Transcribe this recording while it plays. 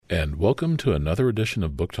and welcome to another edition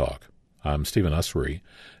of Book Talk. I'm Stephen Ussery,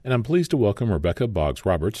 and I'm pleased to welcome Rebecca Boggs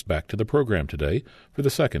Roberts back to the program today for the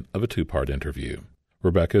second of a two-part interview.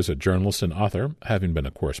 Rebecca is a journalist and author, having been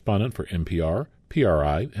a correspondent for NPR,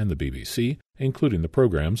 PRI, and the BBC, including the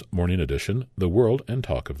programs Morning Edition, The World, and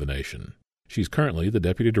Talk of the Nation. She's currently the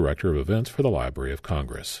Deputy Director of Events for the Library of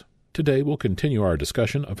Congress. Today we'll continue our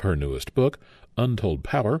discussion of her newest book, Untold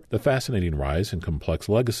Power, The Fascinating Rise and Complex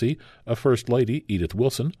Legacy of First Lady Edith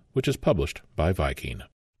Wilson, which is published by Viking.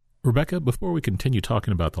 Rebecca, before we continue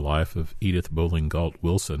talking about the life of Edith Bowling Galt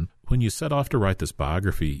Wilson, when you set off to write this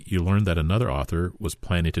biography, you learned that another author was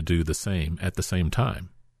planning to do the same at the same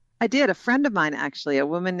time. I did. A friend of mine, actually, a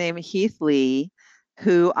woman named Heath Lee,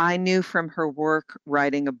 who I knew from her work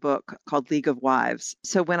writing a book called League of Wives.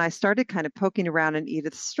 So when I started kind of poking around in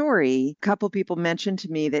Edith's story, a couple people mentioned to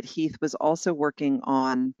me that Heath was also working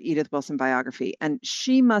on Edith Wilson biography. And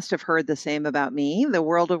she must have heard the same about me. The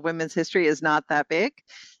world of women's history is not that big.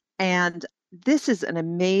 And this is an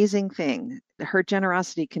amazing thing. Her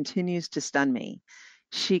generosity continues to stun me.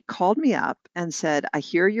 She called me up and said, I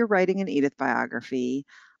hear you're writing an Edith biography.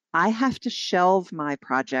 I have to shelve my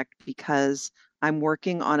project because I'm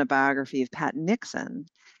working on a biography of Pat Nixon.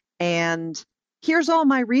 And here's all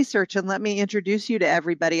my research, and let me introduce you to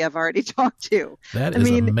everybody I've already talked to. That is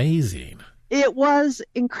amazing. It was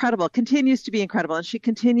incredible, continues to be incredible. And she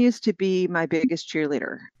continues to be my biggest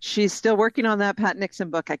cheerleader. She's still working on that Pat Nixon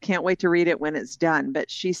book. I can't wait to read it when it's done. But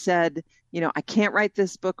she said, I can't write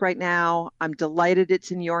this book right now. I'm delighted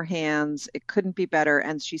it's in your hands. It couldn't be better.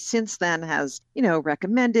 And she since then has,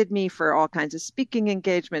 recommended me for all kinds of speaking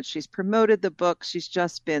engagements. She's promoted the book. She's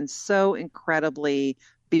just been so incredibly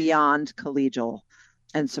beyond collegial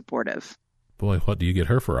and supportive. Boy, what do you get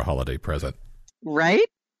her for a holiday present? Right?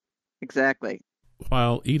 Exactly.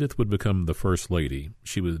 While Edith would become the First Lady,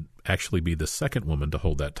 she would actually be the second woman to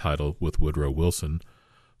hold that title with Woodrow Wilson.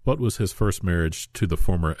 What was his first marriage to the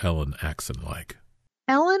former Ellen Axon like?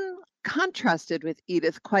 Ellen contrasted with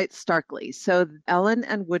Edith quite starkly. So Ellen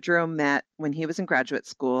and Woodrow met when he was in graduate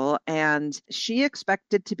school, and she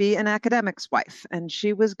expected to be an academic's wife, and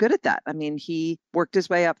she was good at that. I mean, he worked his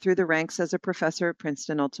way up through the ranks as a professor at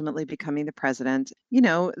Princeton, ultimately becoming the president.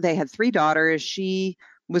 They had 3 daughters. She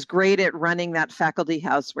was great at running that faculty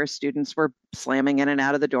house where students were slamming in and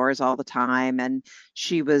out of the doors all the time. And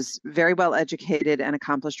she was very well educated and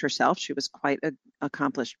accomplished herself. She was quite an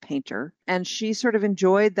accomplished painter. And she sort of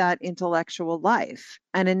enjoyed that intellectual life.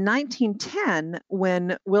 And in 1910,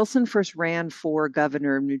 when Wilson first ran for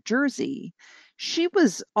governor of New Jersey, she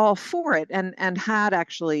was all for it and had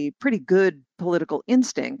actually pretty good political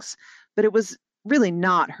instincts, but it was really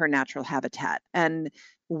not her natural habitat. And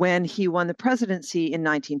when he won the presidency in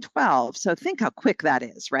 1912, so think how quick that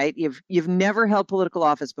is, right? You've never held political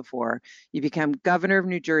office before. You become governor of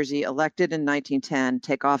New Jersey, elected in 1910,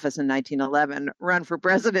 take office in 1911, run for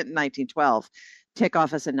president in 1912, take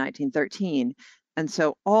office in 1913. And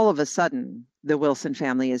so all of a sudden, the Wilson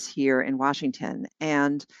family is here in Washington.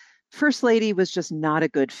 And First Lady was just not a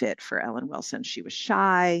good fit for Ellen Wilson. She was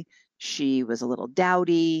shy. She was a little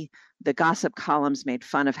dowdy. The gossip columns made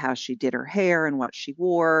fun of how she did her hair and what she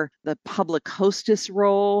wore. The public hostess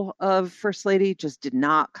role of First Lady just did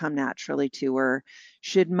not come naturally to her.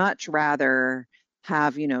 She'd much rather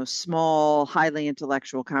have, small, highly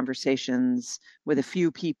intellectual conversations with a few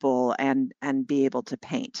people and be able to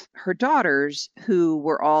paint. Her daughters, who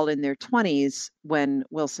were all in their 20s when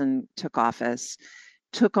Wilson took office,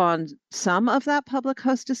 took on some of that public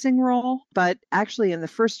hostessing role, but actually in the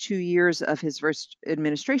first 2 years of his first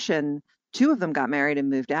administration, 2 of them got married and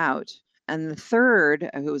moved out. And the third,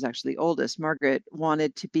 who was actually the oldest, Margaret,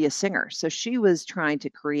 wanted to be a singer. So she was trying to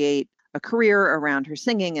create a career around her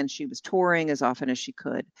singing, and she was touring as often as she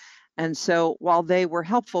could. And so while they were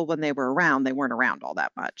helpful when they were around, they weren't around all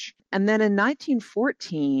that much. And then in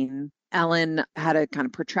 1914, Ellen had a kind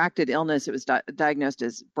of protracted illness. It was diagnosed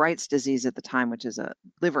as Bright's disease at the time, which is a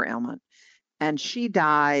liver ailment. And she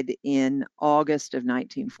died in August of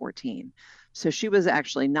 1914. So she was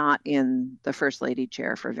actually not in the First Lady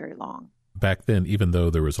chair for very long. Back then, even though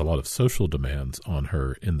there was a lot of social demands on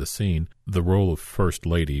her in the scene, the role of First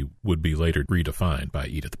Lady would be later redefined by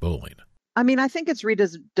Edith Bowling. I mean, I think it's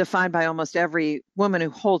redefined by almost every woman who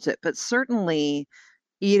holds it, but certainly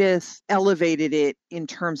Edith elevated it in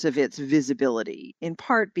terms of its visibility, in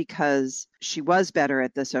part because she was better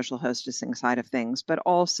at the social hostessing side of things, but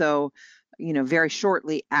also, very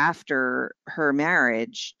shortly after her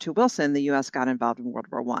marriage to Wilson, the U.S. got involved in World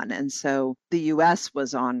War I. And so the U.S.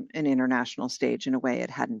 was on an international stage in a way it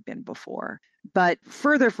hadn't been before. But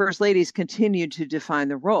further First Ladies continued to define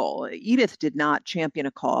the role. Edith did not champion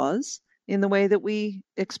a cause in the way that we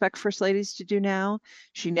expect first ladies to do now.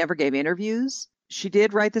 She never gave interviews. She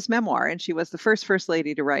did write this memoir, and she was the first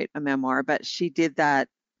lady to write a memoir, but she did that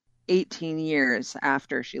 18 years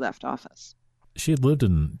after she left office. She had lived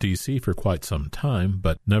in D.C. for quite some time,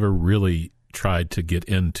 but never really tried to get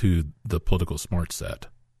into the political smart set.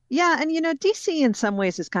 Yeah, and D.C. in some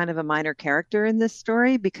ways is kind of a minor character in this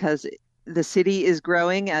story because the city is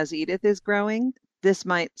growing as Edith is growing. This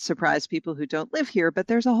might surprise people who don't live here, but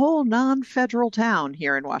there's a whole non-federal town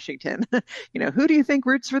here in Washington. Who do you think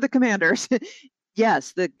roots for the Commanders?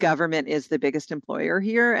 Yes, the government is the biggest employer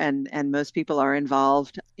here, and most people are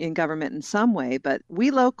involved in government in some way, but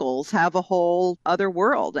we locals have a whole other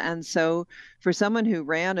world. And so for someone who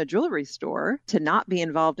ran a jewelry store to not be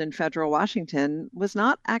involved in federal Washington was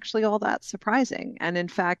not actually all that surprising. And in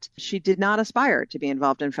fact, she did not aspire to be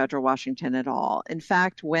involved in federal Washington at all. In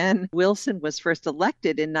fact, when Wilson was first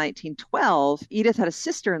elected in 1912, Edith had a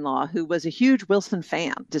sister-in-law who was a huge Wilson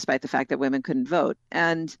fan, despite the fact that women couldn't vote,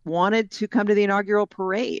 and wanted to come to the inaugural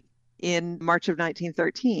parade in March of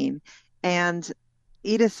 1913. And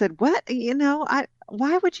Edith said, "What?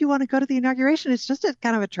 Why would you want to go to the inauguration? It's just a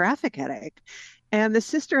kind of a traffic headache." And the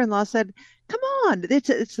sister-in-law said, "Come on,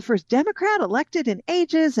 it's the first Democrat elected in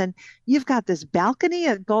ages, and you've got this balcony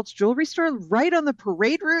at Galt's jewelry store right on the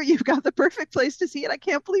parade route. You've got the perfect place to see it. I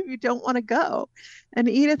can't believe you don't want to go." And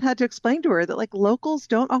Edith had to explain to her that locals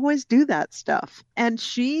don't always do that stuff. And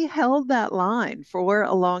she held that line for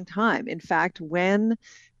a long time. In fact, when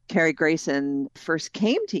Carrie Grayson first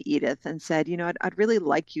came to Edith and said, I'd really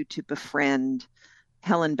like you to befriend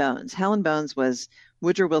Helen Bones. Helen Bones was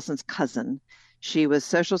Woodrow Wilson's cousin. She was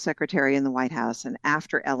social secretary in the White House. And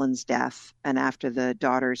after Ellen's death and after the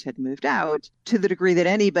daughters had moved out, to the degree that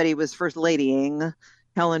anybody was first ladying,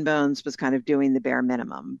 Helen Bones was kind of doing the bare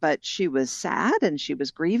minimum. But she was sad and she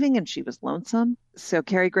was grieving and she was lonesome. So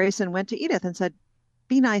Carrie Grayson went to Edith and said,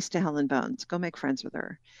 "Be nice to Helen Bones. Go make friends with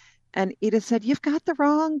her." And Edith said, "You've got the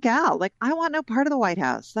wrong gal. I want no part of the White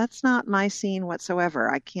House. That's not my scene whatsoever.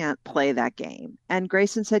 I can't play that game." And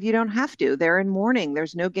Grayson said, "You don't have to. They're in mourning.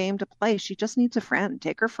 There's no game to play. She just needs a friend.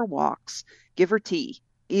 Take her for walks. Give her tea."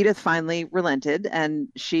 Edith finally relented, and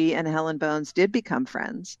she and Helen Bones did become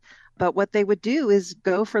friends. But what they would do is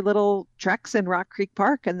go for little treks in Rock Creek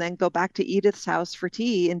Park and then go back to Edith's house for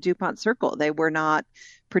tea in DuPont Circle. They were not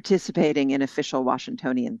participating in official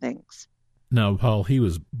Washingtonian things. Now, while he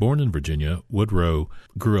was born in Virginia, Woodrow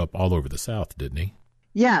grew up all over the South, didn't he?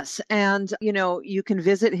 Yes. And, you can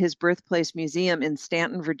visit his birthplace museum in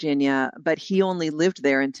Stanton, Virginia, but he only lived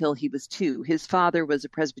there until he was 2. His father was a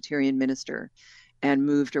Presbyterian minister and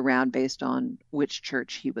moved around based on which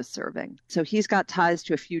church he was serving. So he's got ties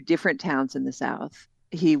to a few different towns in the South.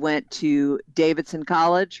 He went to Davidson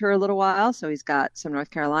College for a little while, so he's got some North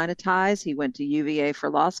Carolina ties. He went to UVA for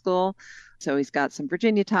law school, so he's got some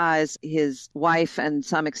Virginia ties. His wife and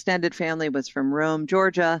some extended family was from Rome,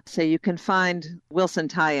 Georgia. So you can find Wilson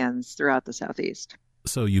tie-ins throughout the Southeast.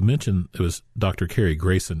 So you mentioned it was Dr. Carrie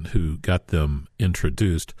Grayson who got them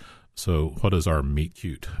introduced. So what is our meet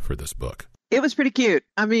cute for this book? It was pretty cute.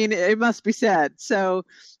 I mean, it must be said. So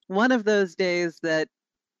one of those days that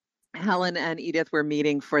Helen and Edith were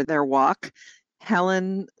meeting for their walk,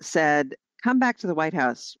 Helen said, "Come back to the White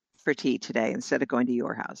House for tea today instead of going to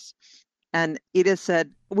your house." And Edith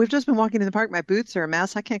said, "We've just been walking in the park. My boots are a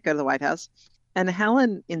mess. I can't go to the White House." And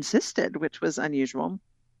Helen insisted, which was unusual,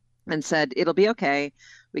 and said, "It'll be okay.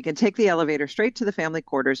 We can take the elevator straight to the family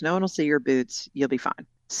quarters. No one will see your boots. You'll be fine."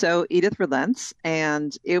 So Edith relents,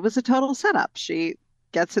 and it was a total setup. She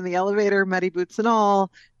gets in the elevator, muddy boots and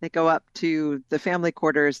all. They go up to the family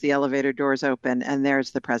quarters, the elevator doors open, and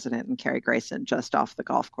there's the president and Carrie Grayson just off the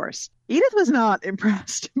golf course. Edith was not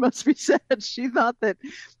impressed, it must be said. She thought that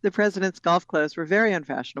the president's golf clothes were very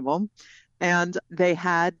unfashionable, and they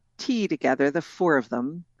had tea together, the 4 of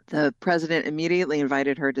them. The president immediately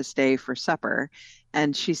invited her to stay for supper,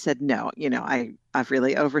 and she said, "No, I've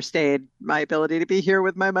really overstayed my ability to be here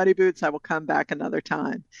with my muddy boots. I will come back another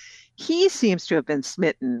time." He seems to have been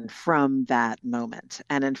smitten from that moment.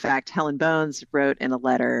 And in fact, Helen Bones wrote in a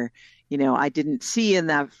letter, "I didn't see in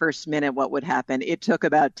that first minute what would happen. It took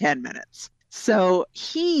about 10 minutes. So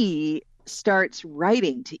he starts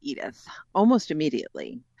writing to Edith almost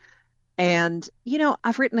immediately. And,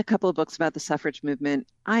 I've written a couple of books about the suffrage movement.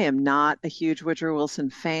 I am not a huge Woodrow Wilson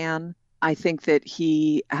fan. I think that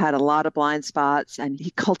he had a lot of blind spots, and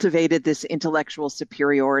he cultivated this intellectual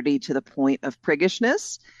superiority to the point of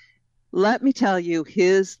priggishness. Let me tell you,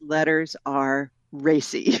 his letters are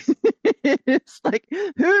racy. It's like,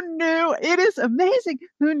 who knew? It is amazing.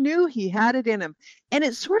 Who knew he had it in him? And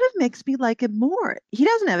it sort of makes me like him more. He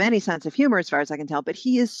doesn't have any sense of humor, as far as I can tell, but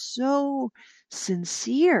he is so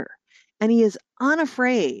sincere and he is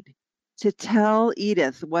unafraid to tell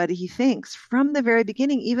Edith what he thinks from the very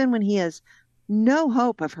beginning, even when he has no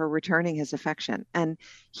hope of her returning his affection. And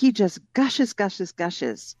he just gushes, gushes,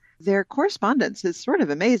 gushes. Their correspondence is sort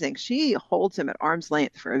of amazing. She holds him at arm's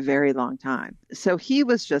length for a very long time. So he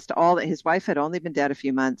was just all that. His wife had only been dead a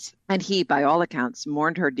few months, and he, by all accounts,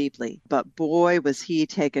 mourned her deeply. But boy, was he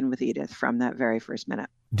taken with Edith from that very first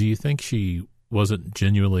minute. Do you think she wasn't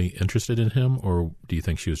genuinely interested in him, or do you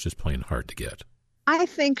think she was just playing hard to get? I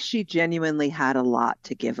think she genuinely had a lot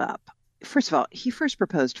to give up. First of all, he first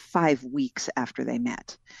proposed 5 weeks after they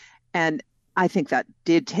met. And I think that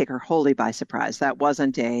did take her wholly by surprise. That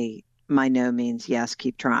wasn't a, by no means, yes,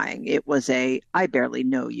 keep trying. It was a, I barely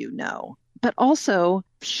know you, no. But also,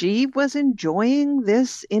 she was enjoying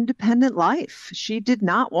this independent life. She did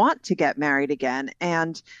not want to get married again,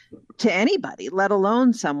 and to anybody, let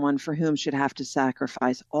alone someone for whom she'd have to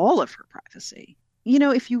sacrifice all of her privacy. You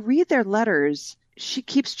know, if you read their letters, she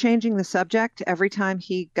keeps changing the subject every time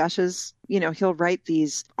he gushes. You know, he'll write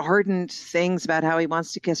these ardent things about how he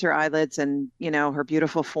wants to kiss her eyelids and, you know, her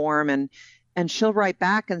beautiful form. And she'll write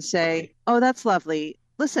back and say, oh, that's lovely.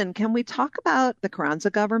 Listen, can we talk about the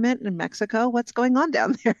Carranza government in Mexico? What's going on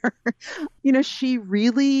down there? You know, she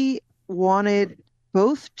really wanted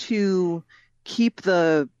both to keep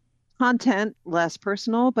the content less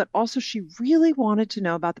personal, but also she really wanted to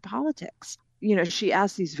know about the politics. You know, she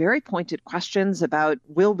asked these very pointed questions about,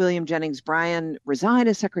 will William Jennings Bryan resign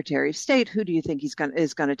as Secretary of State? Who do you think is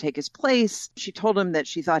going to take his place? She told him that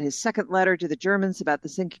she thought his second letter to the Germans about the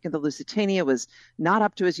sinking of the Lusitania was not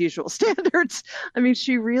up to his usual standards. I mean,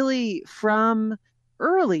 she really, from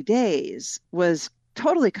early days, was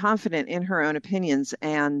totally confident in her own opinions.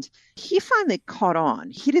 And he finally caught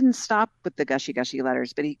on. He didn't stop with the gushy, gushy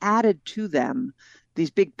letters, but he added to them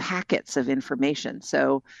these big packets of information.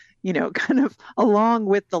 So, you know, kind of along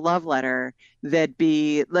with the love letter, there'd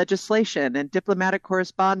be legislation and diplomatic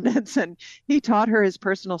correspondence. And he taught her his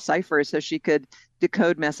personal cipher so she could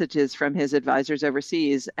decode messages from his advisors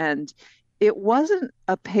overseas. And it wasn't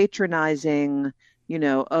a patronizing, you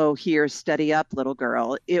know, oh, here, steady up, little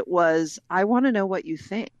girl. It was, I want to know what you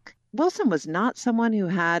think. Wilson was not someone who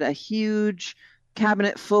had a huge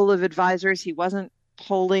cabinet full of advisors. He wasn't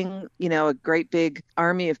polling, you know, a great big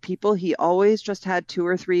army of people. He always just had 2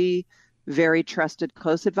 or 3 very trusted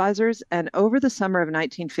close advisors. And over the summer of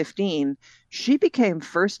 1915, she became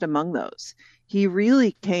first among those. He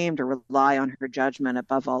really came to rely on her judgment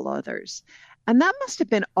above all others. And that must have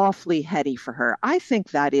been awfully heady for her. I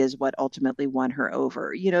think that is what ultimately won her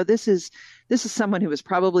over. You know, this is someone who was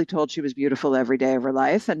probably told she was beautiful every day of her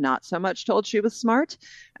life and not so much told she was smart.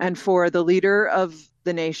 And for the leader of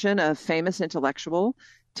the nation, a famous intellectual,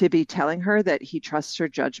 to be telling her that he trusts her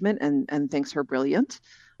judgment and thinks her brilliant,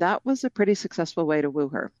 that was a pretty successful way to woo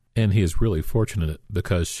her. And he is really fortunate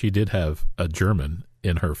because she did have a German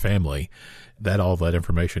in her family. All that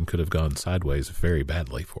information could have gone sideways very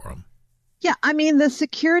badly for him. Yeah, I mean, the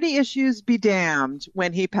security issues be damned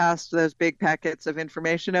when he passed those big packets of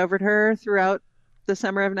information over to her throughout the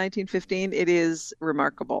summer of 1915. It is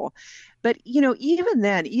remarkable. But, you know, even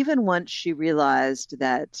then, even once she realized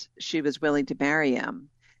that she was willing to marry him,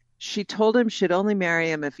 she told him she'd only marry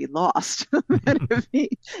him if he lost. But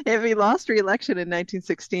if he lost re-election in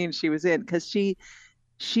 1916, she was in, because she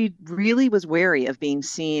really was wary of being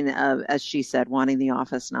seen, as she said, wanting the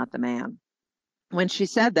office, not the man. When she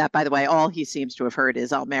said that, by the way, all he seems to have heard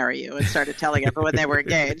is, I'll marry you, and started telling everyone they were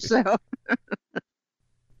engaged. So,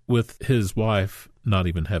 with his wife not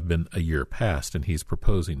even have been a year past and he's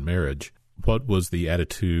proposing marriage, what was the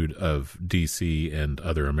attitude of D.C. and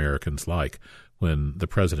other Americans like when the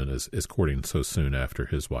president is courting so soon after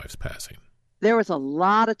his wife's passing? There was a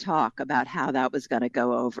lot of talk about how that was going to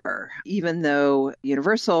go over. Even though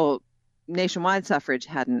universal nationwide suffrage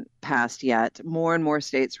hadn't passed yet, more and more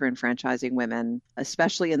states were enfranchising women,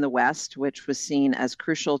 especially in the West, which was seen as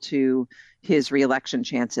crucial to his reelection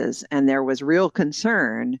chances. And there was real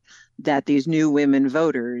concern that these new women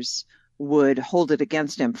voters would hold it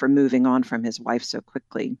against him for moving on from his wife so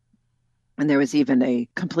quickly. And there was even a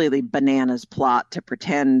completely bananas plot to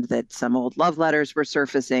pretend that some old love letters were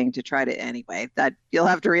surfacing to try to, anyway, that you'll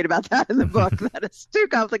have to read about that in the book. That is too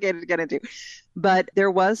complicated to get into. But there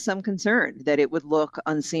was some concern that it would look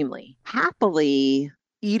unseemly. Happily,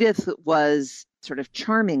 Edith was sort of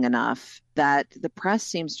charming enough that the press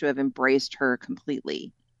seems to have embraced her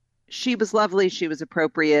completely. She was lovely. She was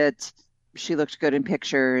appropriate. she looked good in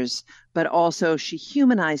pictures, but also she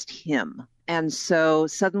humanized him. And so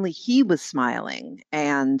suddenly he was smiling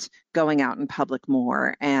and going out in public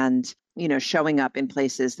more and, showing up in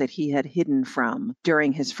places that he had hidden from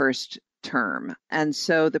during his first term. And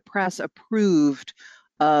so the press approved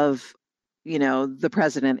of, the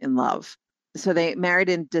president in love. So they married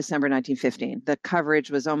in December 1915. The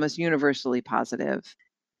coverage was almost universally positive.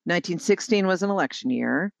 1916 was an election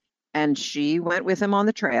year, and she went with him on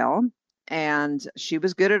the trail, and she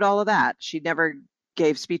was good at all of that. She never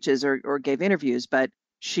gave speeches or gave interviews, but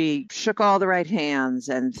she shook all the right hands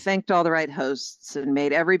and thanked all the right hosts and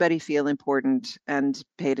made everybody feel important and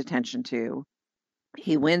paid attention to.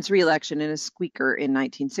 He wins re-election in a squeaker in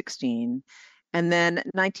 1916. And then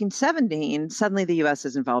 1917, suddenly the U.S.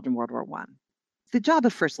 is involved in World War I. The job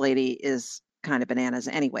of First Lady is kind of bananas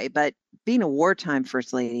anyway, but being a wartime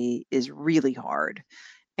First Lady is really hard.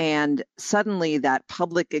 And suddenly that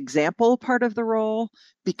public example part of the role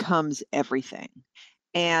becomes everything.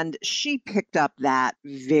 And she picked up that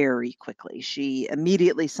very quickly. She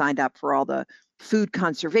immediately signed up for all the food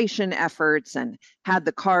conservation efforts and had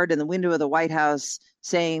the card in the window of the White House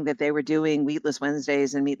saying that they were doing wheatless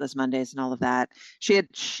Wednesdays and meatless Mondays and all of that. She had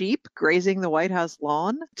sheep grazing the White House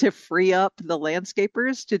lawn to free up the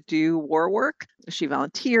landscapers to do war work. She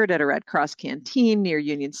volunteered at a Red Cross canteen near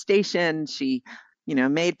Union Station. She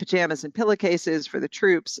made pajamas and pillowcases for the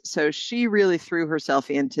troops. So she really threw herself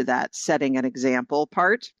into that setting an example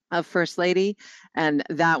part of First Lady. And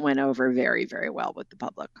that went over very, very well with the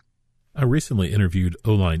public. I recently interviewed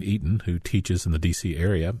Oline Eaton, who teaches in the D.C.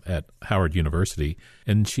 area at Howard University,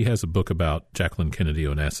 and she has a book about Jacqueline Kennedy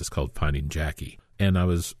Onassis called Finding Jackie. And I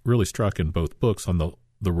was really struck in both books on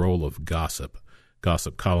the role of gossip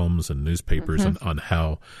columns and newspapers, and on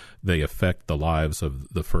how they affect the lives of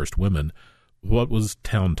the first women. What was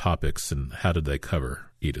Town Topics, and how did they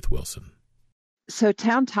cover Edith Wilson? So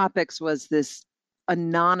Town Topics was this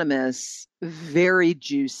anonymous, very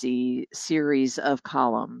juicy series of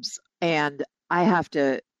columns. And I have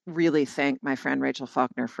to really thank my friend Rachel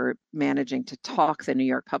Faulkner for managing to talk the New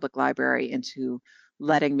York Public Library into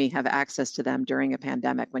letting me have access to them during a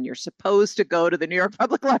pandemic when you're supposed to go to the New York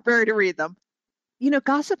Public Library to read them.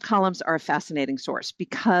 Gossip columns are a fascinating source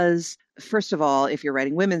because, first of all, if you're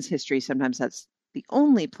writing women's history, sometimes that's the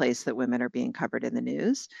only place that women are being covered in the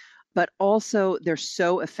news. But also, they're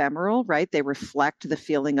so ephemeral, right? They reflect the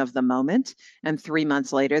feeling of the moment. And 3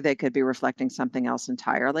 months later, they could be reflecting something else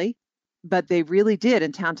entirely. But they really did,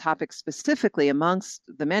 and Town Topics specifically, amongst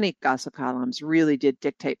the many gossip columns, really did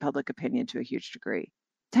dictate public opinion to a huge degree.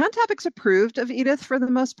 Town Topics approved of Edith for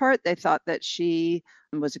the most part. They thought that she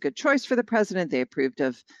was a good choice for the president. They approved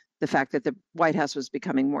of the fact that the White House was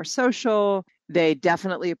becoming more social. They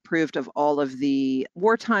definitely approved of all of the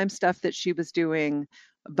wartime stuff that she was doing.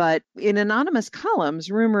 But in anonymous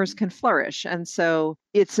columns, rumors can flourish. And so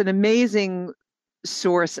it's an amazing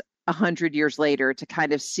source 100 years later to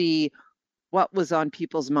kind of see what was on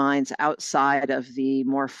people's minds outside of the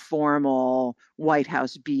more formal White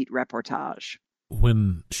House beat reportage.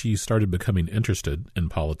 When she started becoming interested in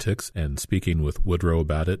politics and speaking with Woodrow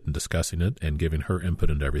about it and discussing it and giving her input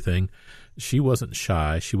into everything, she wasn't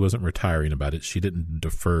shy. She wasn't retiring about it. She didn't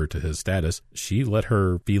defer to his status. She let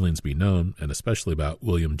her feelings be known, and especially about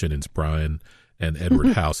William Jennings Bryan and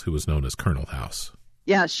Edward House, who was known as Colonel House.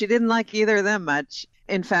 Yeah, she didn't like either of them much.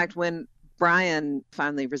 In fact, when Bryan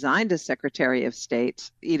finally resigned as Secretary of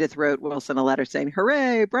State, Edith wrote Wilson a letter saying,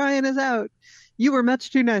 "Hooray, Bryan is out. You were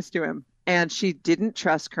much too nice to him." And she didn't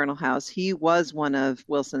trust Colonel House. He was one of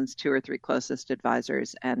Wilson's 2 or 3 closest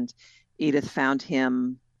advisors, and Edith found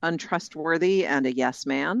him untrustworthy and a yes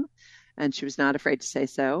man, and she was not afraid to say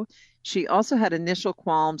so. She also had initial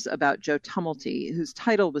qualms about Joe Tumulty, whose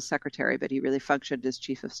title was secretary, but he really functioned as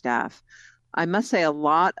chief of staff. I must say a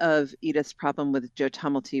lot of Edith's problem with Joe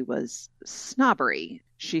Tumulty was snobbery.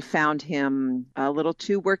 She found him a little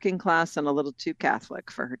too working class and a little too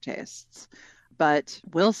Catholic for her tastes. But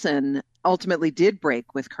Wilson ultimately did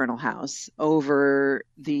break with Colonel House over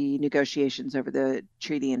the negotiations over the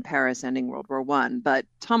treaty in Paris ending World War I. But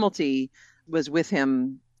Tumulty was with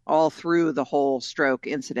him all through the whole stroke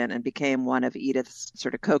incident and became one of Edith's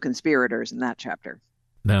sort of co-conspirators in that chapter.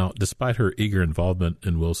 Now, despite her eager involvement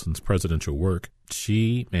in Wilson's presidential work,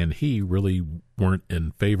 she and he really weren't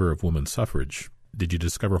in favor of women's suffrage. Did you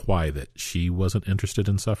discover why that she wasn't interested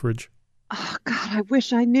in suffrage? Oh, God, I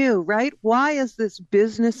wish I knew, right? Why is this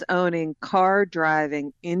business-owning,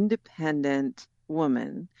 car-driving, independent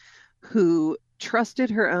woman who trusted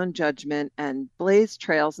her own judgment and blazed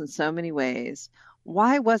trails in so many ways,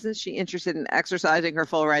 why wasn't she interested in exercising her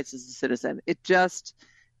full rights as a citizen?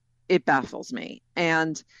 It baffles me.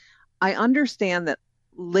 And I understand that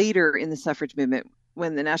later in the suffrage movement,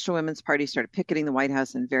 when the National Women's Party started picketing the White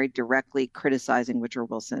House and very directly criticizing Woodrow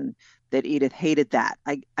Wilson, that Edith hated that.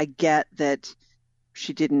 I get that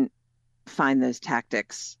she didn't find those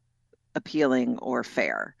tactics appealing or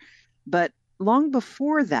fair. But long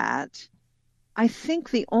before that, I think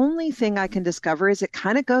the only thing I can discover is it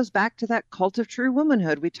kind of goes back to that cult of true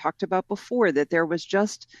womanhood we talked about before, that there was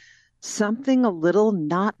just something a little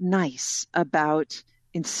not nice about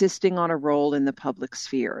insisting on a role in the public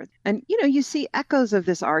sphere. And, you see echoes of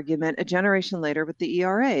this argument a generation later with the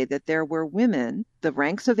ERA, that there were women, the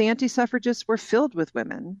ranks of the anti-suffragists were filled with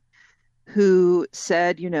women who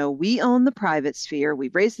said, we own the private sphere, we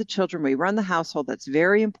raise the children, we run the household, that's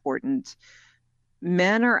very important.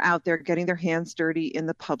 Men are out there getting their hands dirty in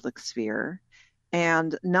the public sphere.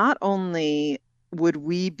 And not only would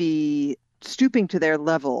we be stooping to their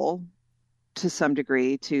level to some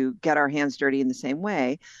degree to get our hands dirty in the same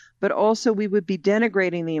way, but also we would be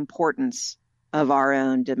denigrating the importance of our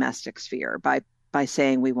own domestic sphere by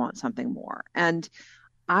saying we want something more. And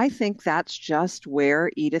I think that's just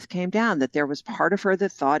where Edith came down, that there was part of her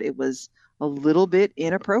that thought it was a little bit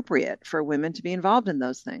inappropriate for women to be involved in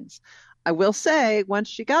those things. I will say, once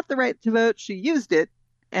she got the right to vote, she used it.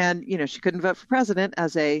 And, she couldn't vote for president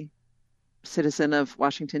as a citizen of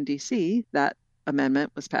Washington, D.C. That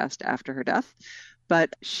amendment was passed after her death.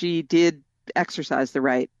 But she did exercise the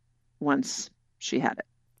right once she had it.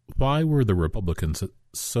 Why were the Republicans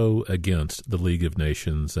so against the League of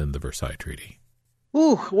Nations and the Versailles Treaty?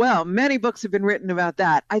 Well, many books have been written about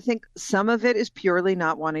that. I think some of it is purely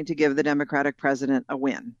not wanting to give the Democratic president a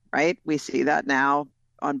win, right? We see that now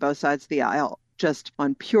on both sides of the aisle, just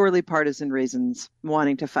on purely partisan reasons,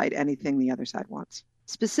 wanting to fight anything the other side wants.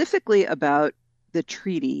 Specifically about the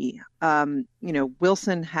treaty,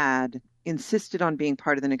 Wilson had insisted on being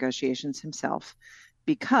part of the negotiations himself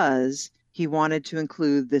because he wanted to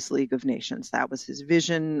include this League of Nations. That was his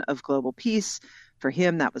vision of global peace. For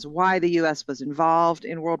him, that was why the U.S. was involved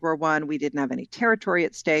in World War I. We didn't have any territory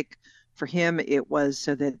at stake. For him, it was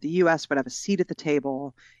so that the U.S. would have a seat at the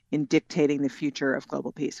table in dictating the future of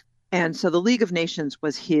global peace. And so the League of Nations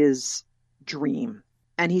was his dream.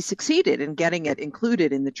 And he succeeded in getting it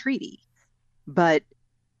included in the treaty. But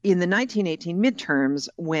in the 1918 midterms,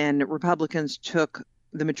 when Republicans took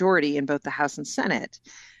the majority in both the House and Senate,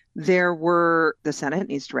 the Senate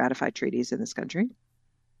needs to ratify treaties in this country.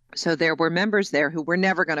 So there were members there who were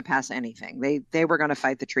never going to pass anything. They were going to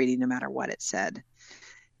fight the treaty no matter what it said.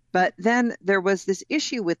 But then there was this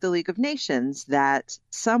issue with the League of Nations that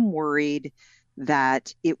some worried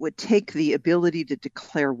that it would take the ability to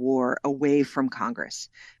declare war away from Congress.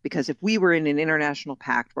 Because if we were in an international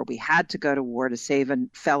pact where we had to go to war to save a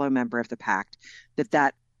fellow member of the pact,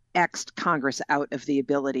 that X'd Congress out of the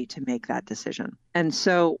ability to make that decision. And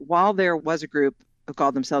so while there was a group who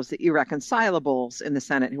called themselves the irreconcilables in the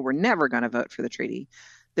Senate who were never going to vote for the treaty,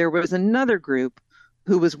 there was another group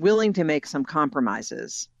who was willing to make some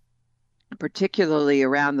compromises, particularly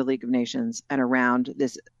around the League of Nations and around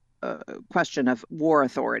this question of war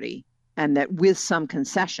authority, and that with some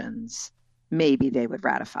concessions, maybe they would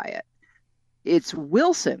ratify it. It's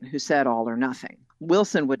Wilson who said all or nothing.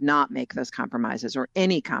 Wilson would not make those compromises or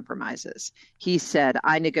any compromises. He said,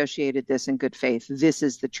 I negotiated this in good faith. This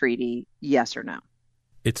is the treaty, yes or no.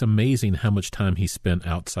 It's amazing how much time he spent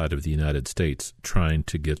outside of the United States trying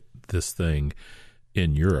to get this thing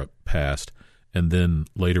in Europe passed, and then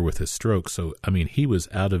later with his stroke. So, he was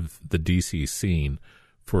out of the D.C. scene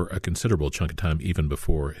for a considerable chunk of time, even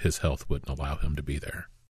before his health wouldn't allow him to be there.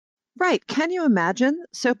 Right. Can you imagine?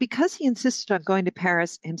 So because he insisted on going to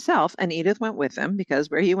Paris himself, and Edith went with him because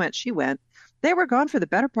where he went, she went, they were gone for the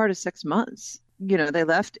better part of 6 months. They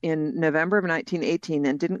left in November of 1918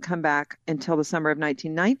 and didn't come back until the summer of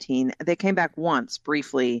 1919. They came back once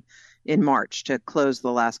briefly in March to close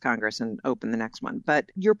the last Congress and open the next one. But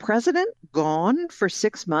your president gone for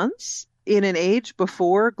 6 months in an age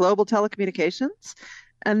before global telecommunications?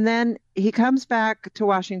 And then he comes back to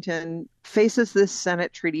Washington, faces this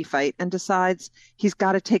Senate treaty fight, and decides he's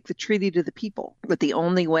got to take the treaty to the people. But the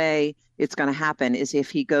only way it's going to happen is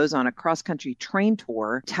if he goes on a cross-country train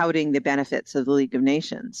tour touting the benefits of the League of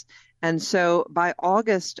Nations. And so by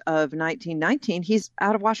August of 1919, he's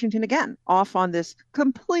out of Washington again, off on this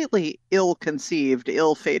completely ill-conceived,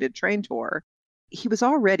 ill-fated train tour. He was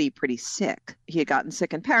already pretty sick. He had gotten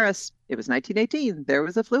sick in Paris. It was 1918. There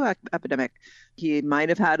was a flu epidemic. He might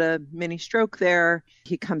have had a mini stroke there.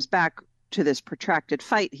 He comes back to this protracted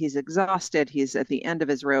fight. He's exhausted. He's at the end of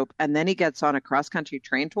his rope. And then he gets on a cross-country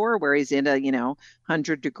train tour where he's in a,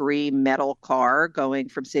 100-degree metal car going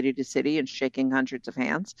from city to city and shaking hundreds of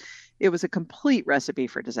hands. It was a complete recipe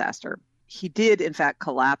for disaster. He did, in fact,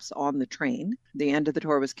 collapse on the train. The end of the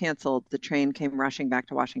tour was canceled. The train came rushing back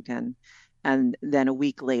to Washington. And then a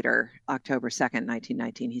week later, October 2nd,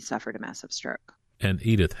 1919, he suffered a massive stroke. And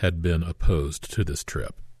Edith had been opposed to this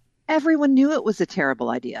trip. Everyone knew it was a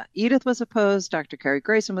terrible idea. Edith was opposed, Dr. Cary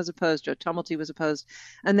Grayson was opposed, Joe Tumulty was opposed,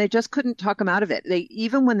 and they just couldn't talk him out of it.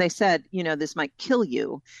 Even when they said, this might kill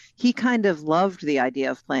you, he kind of loved the idea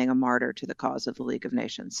of playing a martyr to the cause of the League of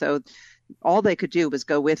Nations. So all they could do was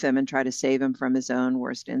go with him and try to save him from his own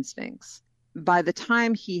worst instincts. By the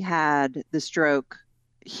time he had the stroke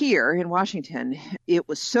here in Washington, it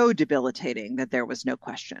was so debilitating that there was no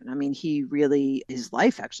question. I mean, his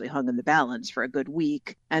life actually hung in the balance for a good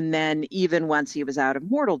week. And then even once he was out of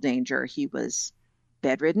mortal danger, he was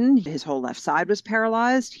bedridden. His whole left side was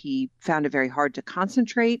paralyzed. He found it very hard to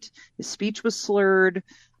concentrate. His speech was slurred.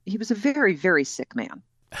 He was a very, very sick man.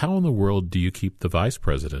 How in the world do you keep the vice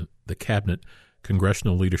president, the cabinet,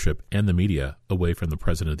 congressional leadership, and the media away from the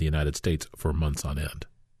president of the United States for months on end?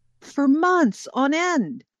 For months on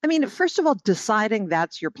end. I mean, first of all, deciding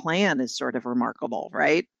that's your plan is sort of remarkable,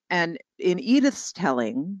 right? And in Edith's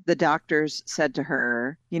telling, the doctors said to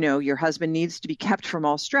her, your husband needs to be kept from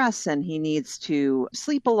all stress and he needs to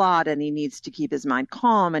sleep a lot and he needs to keep his mind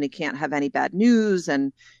calm and he can't have any bad news.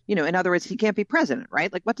 And, in other words, he can't be president,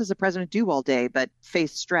 right? Like, what does a president do all day but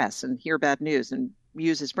face stress and hear bad news and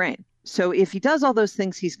use his brain? So if he does all those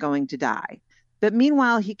things, he's going to die. But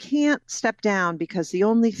meanwhile, he can't step down because the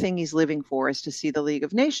only thing he's living for is to see the League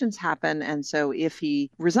of Nations happen. And so if he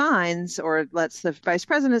resigns or lets the vice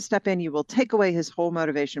president step in, you will take away his whole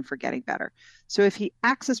motivation for getting better. So if he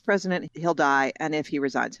acts as president, he'll die. And if he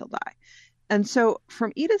resigns, he'll die. And so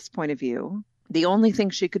from Edith's point of view, the only thing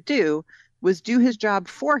she could do was do his job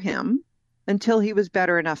for him until he was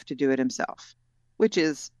better enough to do it himself, which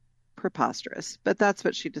is preposterous. But that's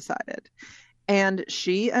what she decided. And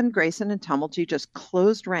she and Grayson and Tumulty just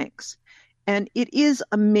closed ranks. And it is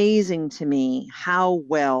amazing to me how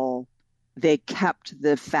well they kept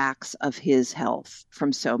the facts of his health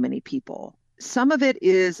from so many people. Some of it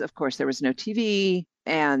is, of course, there was no TV.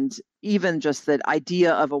 And even just the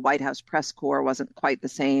idea of a White House press corps wasn't quite the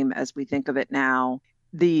same as we think of it now.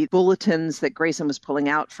 The bulletins that Grayson was pulling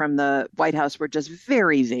out from the White House were just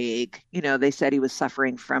very vague. They said he was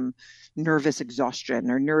suffering from nervous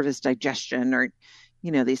exhaustion or nervous digestion or,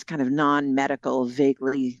 these kind of non-medical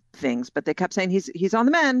vaguely things. But they kept saying he's on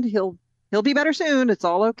the mend. He'll be better soon. It's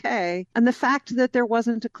all okay. And the fact that there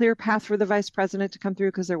wasn't a clear path for the vice president to come through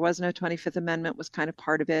because there was no 25th Amendment was kind of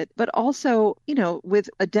part of it. But also, with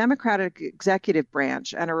a Democratic executive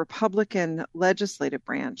branch and a Republican legislative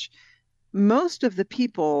branch, most of the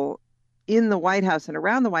people in the White House and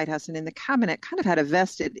around the White House and in the cabinet kind of had a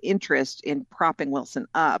vested interest in propping Wilson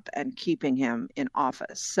up and keeping him in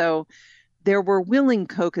office. So there were willing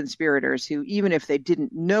co-conspirators who, even if they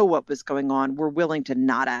didn't know what was going on, were willing to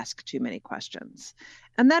not ask too many questions.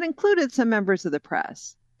 And that included some members of the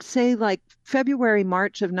press. Say like February,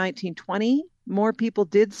 March of 1920, more people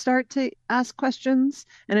did start to ask questions.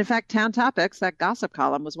 And in fact, Town Topics, that gossip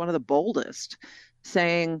column, was one of the boldest,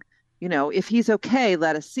 saying, if he's okay,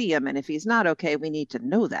 let us see him. And if he's not okay, we need to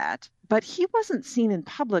know that. But he wasn't seen in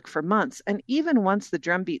public for months. And even once the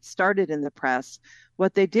drumbeat started in the press,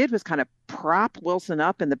 what they did was kind of prop Wilson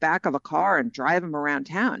up in the back of a car and drive him around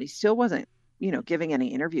town. He still wasn't, giving any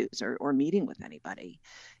interviews or meeting with anybody.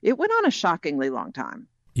 It went on a shockingly long time.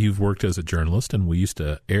 You've worked as a journalist, and we used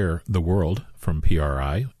to air The World from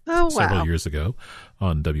PRI several years ago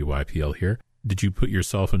on WYPL here. Did you put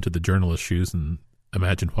yourself into the journalist's shoes and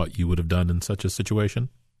imagine what you would have done in such a situation?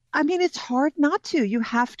 I mean, it's hard not to. You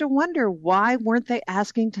have to wonder, why weren't they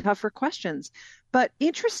asking tougher questions? But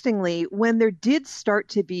interestingly, when there did start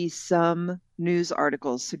to be some news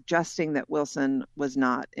articles suggesting that Wilson was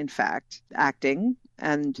not, in fact, acting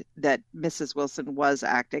and that Mrs. Wilson was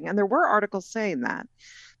acting, and there were articles saying that,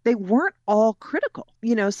 they weren't all critical.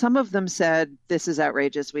 Some of them said, this is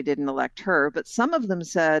outrageous, we didn't elect her. But some of them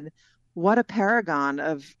said, what a paragon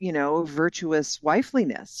of, virtuous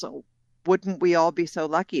wifeliness. So wouldn't we all be so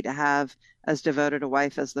lucky to have as devoted a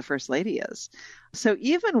wife as the First Lady is? So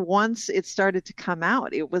even once it started to come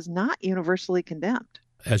out, it was not universally condemned.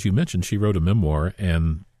 As you mentioned, she wrote a memoir,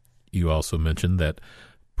 and you also mentioned that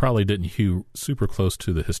probably didn't hew super close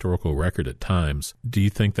to the historical record at times. Do you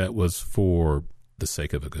think that was for the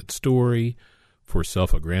sake of a good story, for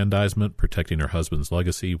self-aggrandizement, protecting her husband's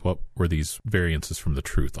legacy? What were these variances from the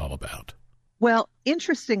truth all about? Well,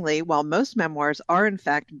 interestingly, while most memoirs are in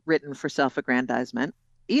fact written for self-aggrandizement,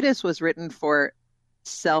 Edith's was written for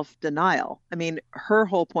self-denial. I mean, her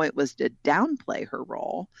whole point was to downplay her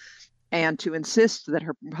role and to insist that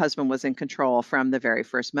her husband was in control from the very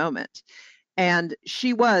first moment. And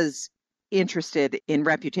she was interested in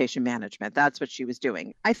reputation management. That's what she was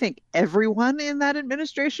doing. I think everyone in that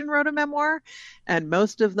administration wrote a memoir, and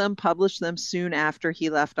most of them published them soon after he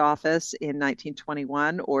left office in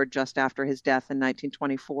 1921 or just after his death in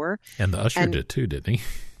 1924. And the usher did too, didn't he?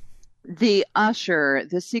 The usher,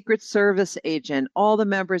 the Secret Service agent, all the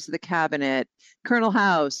members of the cabinet, Colonel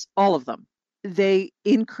House, all of them. They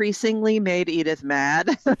increasingly made Edith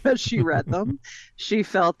mad as she read them. She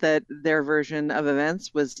felt that their version of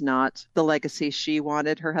events was not the legacy she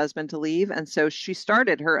wanted her husband to leave. And so she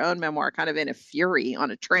started her own memoir kind of in a fury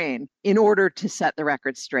on a train in order to set the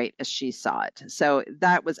record straight as she saw it. So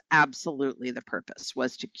that was absolutely the purpose,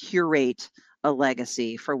 was to curate a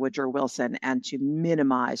legacy for Woodrow Wilson and to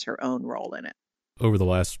minimize her own role in it. Over the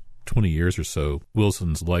last 20 years or so,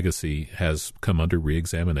 Wilson's legacy has come under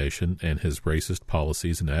re-examination, and his racist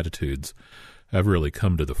policies and attitudes have really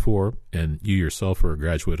come to the fore. And you yourself are a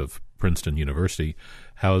graduate of Princeton University.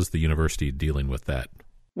 How is the university dealing with that?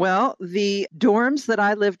 Well, the dorms that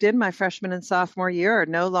I lived in my freshman and sophomore year are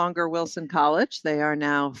no longer Wilson College. They are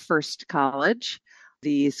now First College.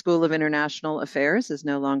 The School of International Affairs is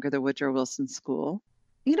no longer the Woodrow Wilson School.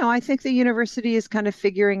 You know, I think the university is kind of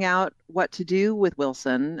figuring out what to do with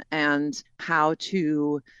Wilson and how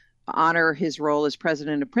to honor his role as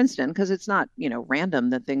president of Princeton, because it's not,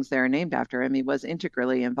 random that things there are named after him. He was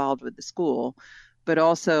integrally involved with the school, but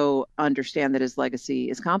also understand that his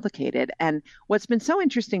legacy is complicated. And what's been so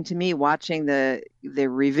interesting to me watching the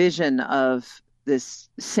revision of this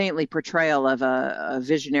saintly portrayal of a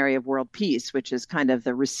visionary of world peace, which is kind of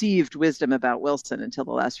the received wisdom about Wilson until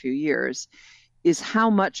the last few years, is how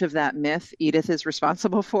much of that myth Edith is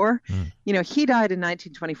responsible for. He died in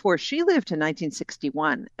 1924. She lived to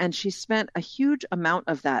 1961, and she spent a huge amount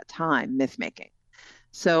of that time myth making.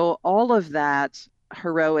 So all of that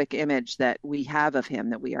heroic image that we have of him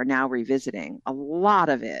that we are now revisiting, a lot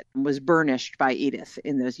of it was burnished by Edith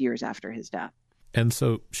in those years after his death. And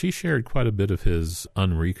so she shared quite a bit of his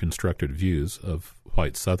unreconstructed views of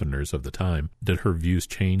white Southerners of the time. Did her views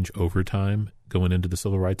change over time going into the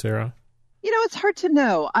Civil Rights era? It's hard to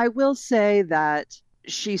know. I will say that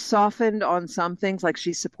she softened on some things, like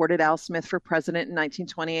she supported Al Smith for president in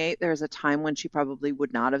 1928. There's a time when she probably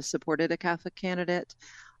would not have supported a Catholic candidate.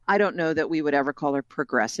 I don't know that we would ever call her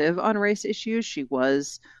progressive on race issues. She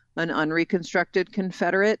was an unreconstructed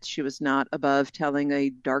Confederate. She was not above telling a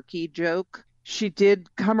darky joke. She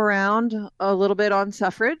did come around a little bit on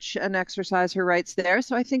suffrage and exercise her rights there.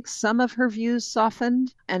 So I think some of her views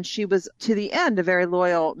softened, and she was, to the end, a very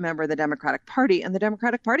loyal member of the Democratic Party, and the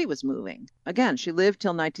Democratic Party was moving. Again, she lived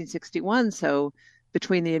till 1961. So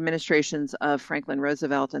between the administrations of Franklin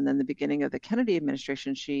Roosevelt and then the beginning of the Kennedy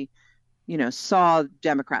administration, she, saw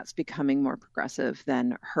Democrats becoming more progressive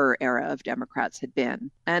than her era of Democrats had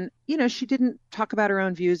been. And, she didn't talk about her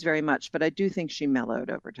own views very much, but I do think she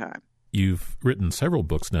mellowed over time. You've written several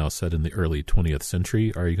books now set in the early 20th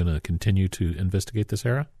century. Are you going to continue to investigate this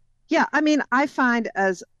era? Yeah, I find,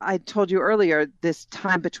 as I told you earlier, this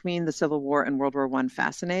time between the Civil War and World War I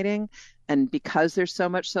fascinating. And because there's so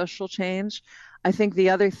much social change, I think the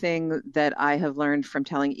other thing that I have learned from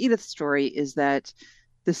telling Edith's story is that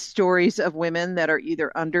the stories of women that are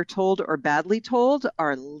either undertold or badly told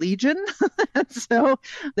are legion. So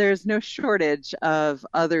there's no shortage of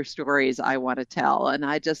other stories I want to tell. And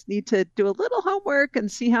I just need to do a little homework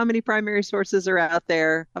and see how many primary sources are out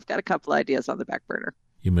there. I've got a couple ideas on the back burner.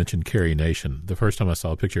 You mentioned Carrie Nation. The first time I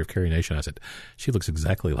saw a picture of Carrie Nation, I said, she looks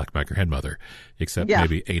exactly like my grandmother, except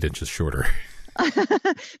maybe 8 inches shorter.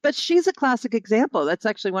 But she's a classic example. That's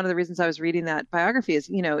actually one of the reasons I was reading that biography is,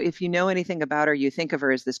 if you know anything about her, you think of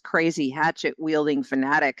her as this crazy hatchet-wielding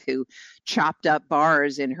fanatic who chopped up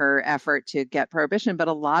bars in her effort to get prohibition. But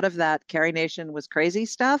a lot of that Carrie Nation was crazy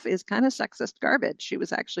stuff is kind of sexist garbage. She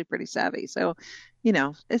was actually pretty savvy. So,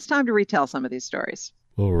 it's time to retell some of these stories.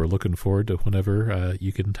 Well, we're looking forward to whenever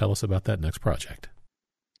you can tell us about that next project.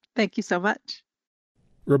 Thank you so much.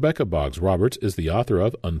 Rebecca Boggs Roberts is the author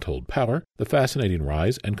of Untold Power, The Fascinating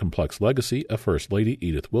Rise and Complex Legacy of First Lady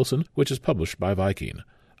Edith Wilson, which is published by Viking.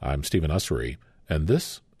 I'm Stephen Ussery, and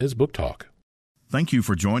this is Book Talk. Thank you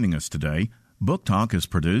for joining us today. Book Talk is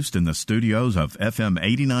produced in the studios of FM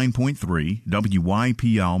 89.3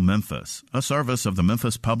 WYPL Memphis, a service of the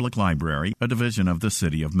Memphis Public Library, a division of the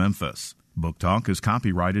City of Memphis. Book Talk is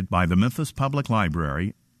copyrighted by the Memphis Public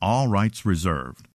Library, all rights reserved.